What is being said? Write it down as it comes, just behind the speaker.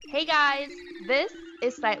Hey guys, this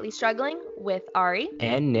is Slightly Struggling with Ari.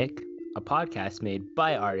 And Nick, a podcast made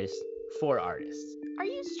by artists for artists. Are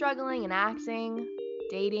you struggling in acting,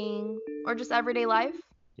 dating, or just everyday life?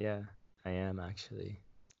 Yeah, I am actually.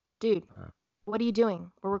 Dude, what are you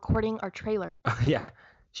doing? We're recording our trailer. Yeah,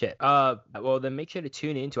 shit. Well then make sure to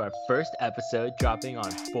tune in to our first episode dropping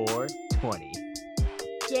on 4/20.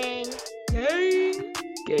 Gang.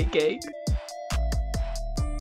 Gang.